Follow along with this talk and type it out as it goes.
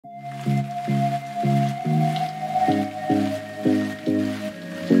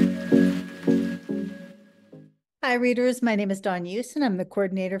Hi, readers. My name is Dawn Hughes, and I'm the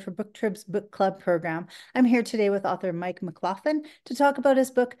coordinator for Booktrib's book club program. I'm here today with author Mike McLaughlin to talk about his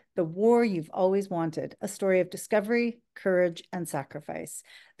book, The War You've Always Wanted, a story of discovery, courage, and sacrifice.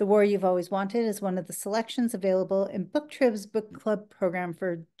 The War You've Always Wanted is one of the selections available in Booktrib's book club program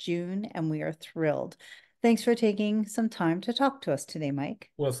for June, and we are thrilled. Thanks for taking some time to talk to us today, Mike.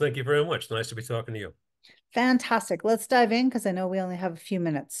 Well, thank you very much. Nice to be talking to you. Fantastic. Let's dive in because I know we only have a few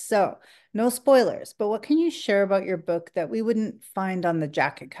minutes. So, no spoilers, but what can you share about your book that we wouldn't find on the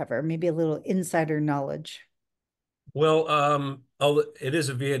jacket cover? Maybe a little insider knowledge. Well, it is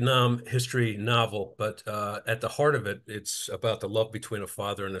a Vietnam history novel, but at the heart of it, it's about the love between a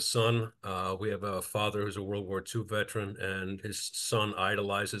father and a son. We have a father who's a World War II veteran, and his son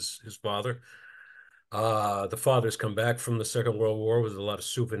idolizes his father. The father's come back from the Second World War with a lot of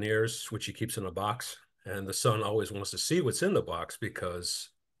souvenirs, which he keeps in a box. And the son always wants to see what's in the box because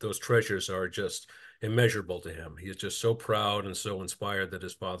those treasures are just immeasurable to him. He is just so proud and so inspired that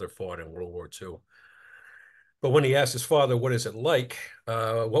his father fought in World War II. But when he asks his father, what is it like?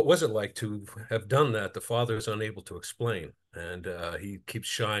 What was it like to have done that? The father is unable to explain. And he keeps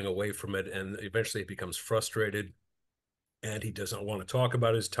shying away from it. And eventually he becomes frustrated and he doesn't want to talk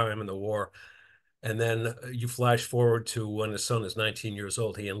about his time in the war. And then you flash forward to when his son is 19 years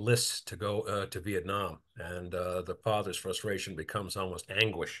old. He enlists to go to Vietnam. And the father's frustration becomes almost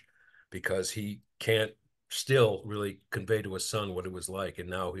anguish because he can't still really convey to his son what it was like. And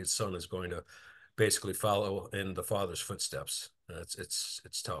now his son is going to basically follow in the father's footsteps.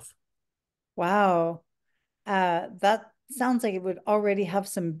 It's tough. Wow. That sounds like it would already have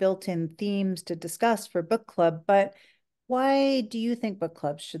some built-in themes to discuss for book club, but why do you think book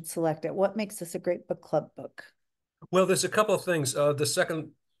clubs should select it? What makes this a great book club book? Well, there's a couple of things. The second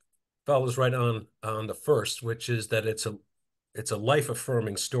follows right on the first, which is that it's a life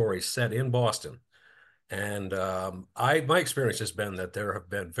affirming story set in Boston. And I my experience has been that there have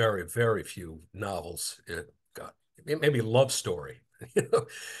been very, very few novels, God, maybe love story, you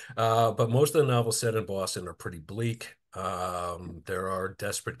know, but most of the novels set in Boston are pretty bleak. There are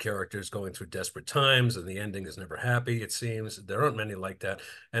desperate characters going through desperate times, and the ending is never happy, it seems. There aren't many like that.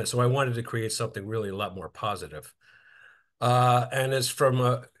 And so I wanted to create something really a lot more positive. And as from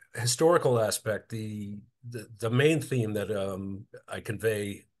a historical aspect, the main theme that I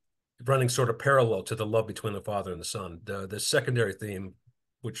convey running sort of parallel to the love between the father and the son. The secondary theme,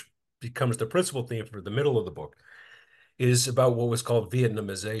 which becomes the principal theme for the middle of the book, is about what was called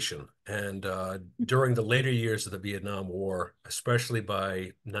Vietnamization. And during the later years of the Vietnam War, especially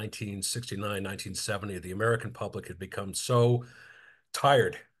by 1969, 1970, the American public had become so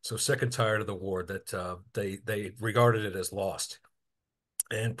tired, so sick and tired of the war that they regarded it as lost.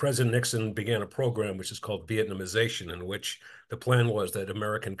 And President Nixon began a program which is called Vietnamization, in which the plan was that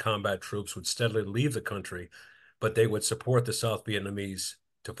American combat troops would steadily leave the country, but they would support the South Vietnamese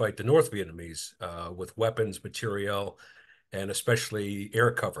to fight the North Vietnamese with weapons, materiel, and especially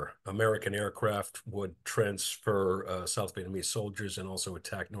air cover. American aircraft would transfer South Vietnamese soldiers and also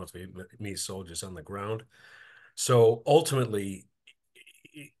attack North Vietnamese soldiers on the ground. So ultimately,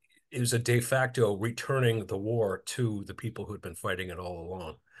 it was a de facto returning the war to the people who had been fighting it all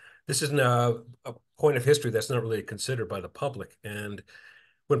along. This is a point of history that's not really considered by the public. And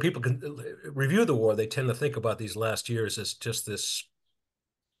when people can review the war, they tend to think about these last years as just this,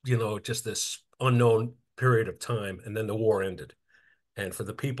 just this unknown period of time. And then the war ended. And for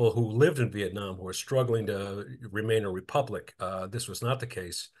the people who lived in Vietnam who were struggling to remain a republic, this was not the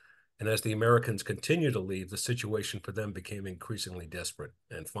case. And as the Americans continued to leave, the situation for them became increasingly desperate.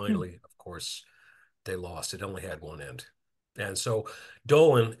 And finally, of course, they lost. It only had one end. And so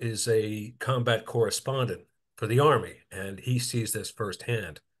Dolan is a combat correspondent for the Army, and he sees this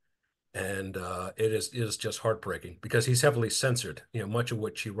firsthand. And it is just heartbreaking because he's heavily censored. Much of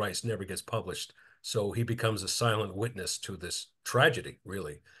what he writes never gets published. So he becomes a silent witness to this tragedy,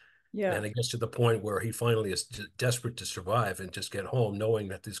 really. Yeah. And it gets to the point where he finally is desperate to survive and just get home, knowing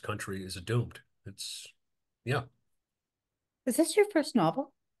that this country is doomed. Yeah. Is this your first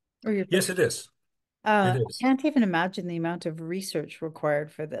novel or your Yes, first? it is. It I is. can't even imagine the amount of research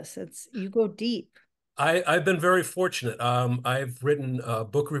required for this. It's you go deep. I've been very fortunate. I've written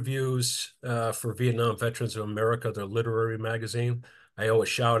book reviews for Vietnam Veterans of America, their literary magazine. I owe a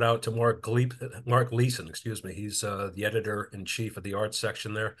shout out to Mark Leeson, excuse me. He's the editor in chief of the arts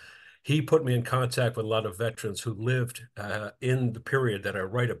section there. He put me in contact with a lot of veterans who lived in the period that I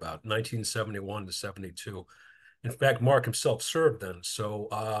write about, 1971 to 72. In fact, Mark himself served then. So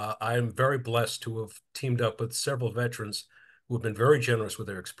I am very blessed to have teamed up with several veterans who have been very generous with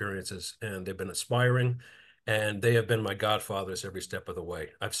their experiences, and they've been inspiring. and they have been my godfathers every step of the way.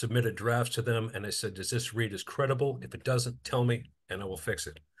 I've submitted drafts to them, and I said, does this read as credible? If it doesn't, tell me, and I will fix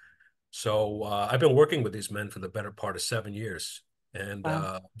it. So I've been working with these men for the better part of 7 years, and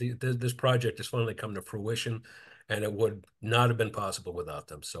Wow, this project has finally come to fruition, and it would not have been possible without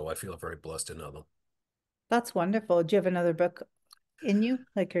them. So I feel very blessed to know them. that's wonderful. Do you have another book in you?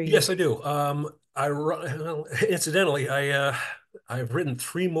 Like, are you? Yes, I do. Well, incidentally, I've written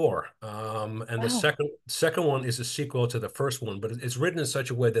three more, and the Wow, second one is a sequel to the first one, but it's written in such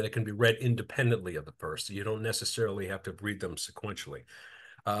a way that it can be read independently of the first. You don't necessarily have to read them sequentially.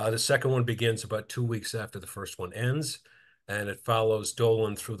 The second one begins about 2 weeks after the first one ends, and it follows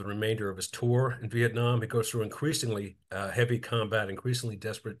Dolan through the remainder of his tour in Vietnam. He goes through increasingly heavy combat, increasingly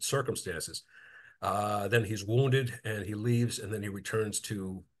desperate circumstances. Then he's wounded and he leaves, and then he returns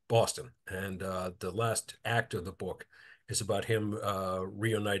to Boston. And the last act of the book is about him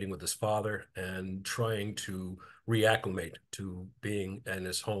reuniting with his father and trying to reacclimate to being in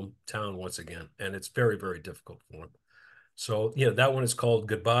his hometown once again. And it's very, very difficult for him. So, yeah, that one is called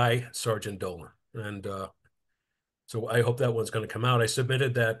Goodbye, Sergeant Dolan. And so I hope that one's going to come out. I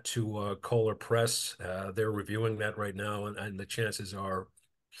submitted that to Kohler Press. They're reviewing that right now, and the chances are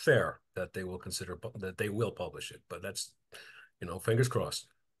fair that they will consider that they will publish it. But that's, fingers crossed.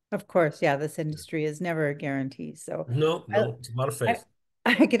 of course. Yeah, this industry is never a guarantee. So No, I, no, it's a lot of I, faith.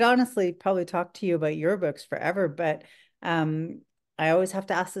 I could honestly probably talk to you about your books forever, but um, I always have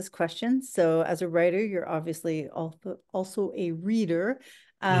to ask this question. So, as a writer, you're obviously also a reader.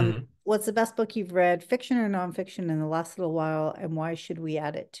 Mhm. What's the best book you've read, fiction or nonfiction, in the last little while, and why should we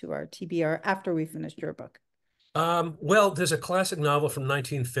add it to our TBR after we finish your book? Well, there's a classic novel from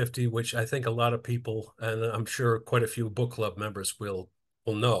 1950, which I think a lot of people, and I'm sure quite a few book club members will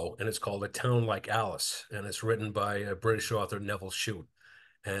know, and it's called A Town Like Alice, and it's written by a British author, Neville Shute.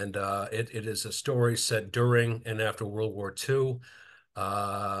 And it is a story set during and after World War II.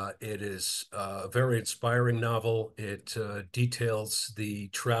 It is a very inspiring novel. It details the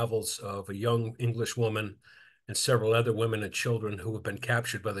travels of a young English woman and several other women and children who have been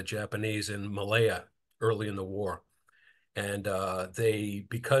captured by the Japanese in Malaya early in the war. And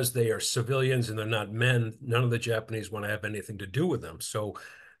because they are civilians and they're not men, none of the Japanese want to have anything to do with them. So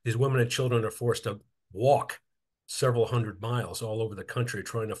these women and children are forced to walk several hundred miles all over the country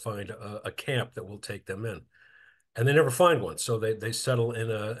trying to find a camp that will take them in. And they never find one. So they settle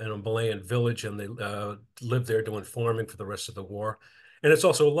in a Malayan village, and they live there doing farming for the rest of the war. And it's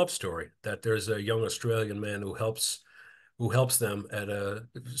also a love story that there's a young Australian man who helps them at a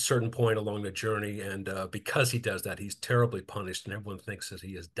certain point along the journey. And because he does that, he's terribly punished, and everyone thinks that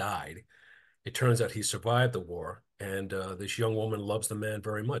he has died. It turns out he survived the war, and this young woman loves the man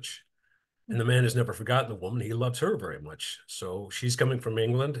very much. And the man has never forgotten the woman. He loves her very much. So she's coming from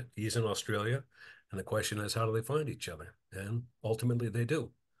England. He's in Australia. And the question is, how do they find each other? And ultimately, they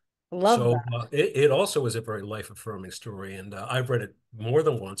do. Love So that. it also is a very life-affirming story. And I've read it more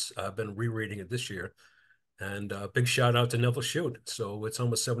than once. I've been rereading it this year. And big shout out to Neville Shute. So it's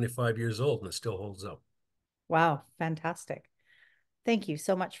almost 75 years old and it still holds up. Wow, fantastic. Thank you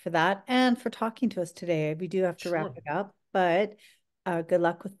so much for that and for talking to us today. We do have to wrap Sure. it up, but good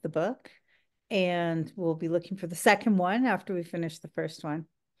luck with the book. And we'll be looking for the second one after we finish the first one.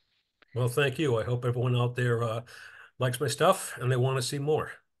 Well, thank you. I hope everyone out there likes my stuff and they want to see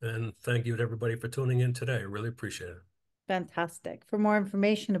more. And thank you to everybody for tuning in today. I really appreciate it. Fantastic. For more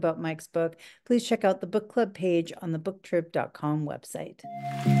information about Mike's book, please check out the book club page on the booktrib.com website.